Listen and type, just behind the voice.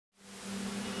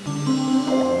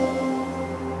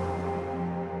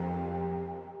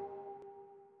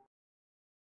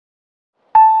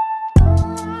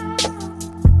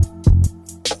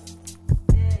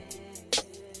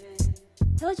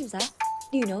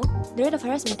you know the rate of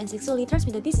harassment and sexually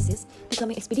transmitted diseases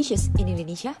becoming expeditious in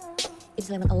Indonesia? In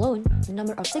Sleman alone, the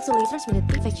number of sexually transmitted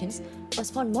infections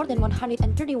was found more than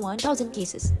 131,000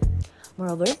 cases.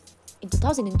 Moreover, in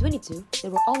 2022, there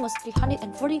were almost 340,000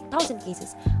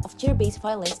 cases of gender-based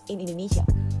violence in Indonesia,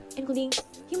 including,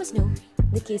 you must know,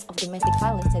 the case of domestic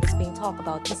violence that is being talked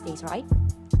about these days, right?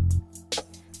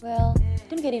 Well,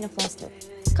 don't get in a fluster.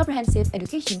 Comprehensive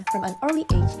education from an early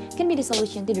age can be the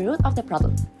solution to the root of the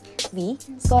problem. We,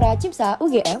 SCORA CIMSA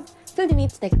UGM, feel the need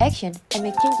to take action and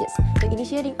make changes by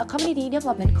initiating a community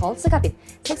development called SECATEEN,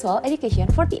 Sexual Education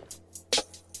for Teen.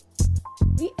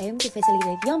 We aim to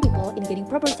facilitate young people in getting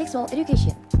proper sexual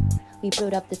education. We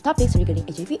brought up the topics regarding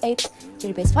HIV/AIDS,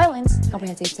 gender-based violence,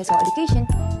 comprehensive sexual education,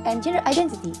 and gender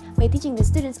identity by teaching the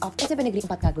students of SMP Negeri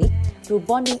 4 Ngaglik through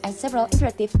bonding and several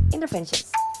interactive interventions,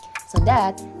 so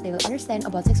that they will understand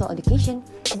about sexual education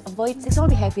and avoid sexual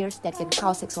behaviors that can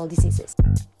cause sexual diseases.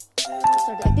 To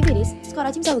start the activities,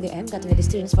 SCORA CIMSA UGM got to meet the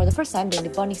students for the first time during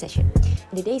the bonding session.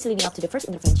 In the days leading up to the first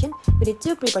intervention, we did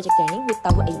 2 pre-project training with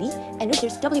Tahu AD and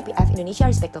Reuters WPF Indonesia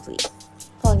respectively.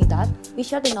 Following that, we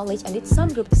shared the knowledge and did some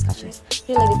group discussions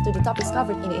related to the topics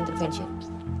covered in the intervention.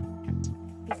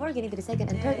 Before getting to the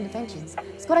second and third interventions,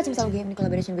 SCORA CIMSA UGM in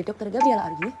collaboration with Dr. Gabriela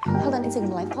Argi held an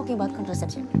Instagram live talking about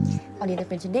contraception. On the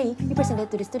intervention day, we presented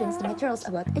to the students the materials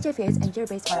about HIV/AIDS and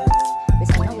gender-based violence,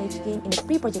 based on knowledge gained in the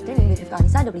pre-project training with Rifka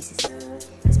Anissa WCC.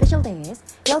 The special thing is,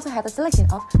 we also had a selection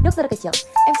of Dokter Kecil,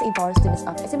 MC Empower students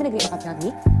of SMP Negeri 4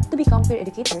 Ngaglik to become peer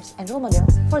educators and role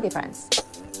models for their friends.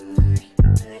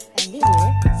 And this year,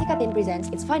 SECATEEN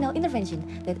presents its final intervention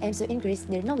that aims to increase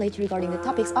their knowledge regarding the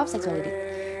topics of sexuality.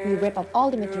 We wrap up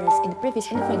all the materials in the previous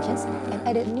interventions and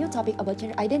added a new topic about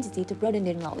gender identity to broaden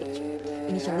their knowledge.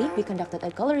 Initially, we conducted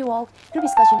a gallery walk, group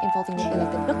discussion involving the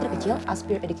elected Dr. Kecil as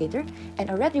peer educator,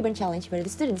 and a red ribbon challenge where the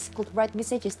students could write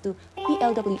messages to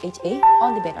PLWHA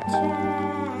on the banners.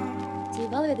 To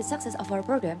evaluate the success of our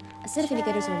program, a set of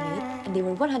indicators were made and they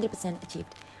were 100%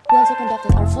 achieved. We also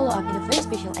conducted our follow-up in a very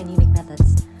special and unique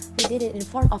methods. We did it in the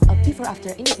form of a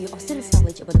before-after interview of students'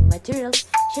 knowledge about the materials,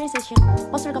 sharing session,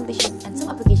 poster competition, and some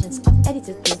applications of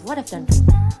attitude with what I've done.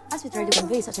 As we try to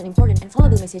convey such an important and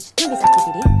valuable message through this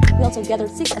activity, we also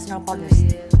gathered 6 external partners.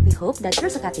 We hope that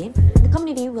through SECATEEN, the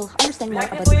community will understand more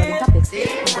about regarding topics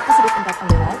and the positive impact on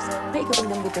their lives by equipping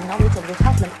them with the knowledge that will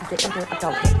help them as they enter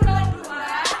adulthood.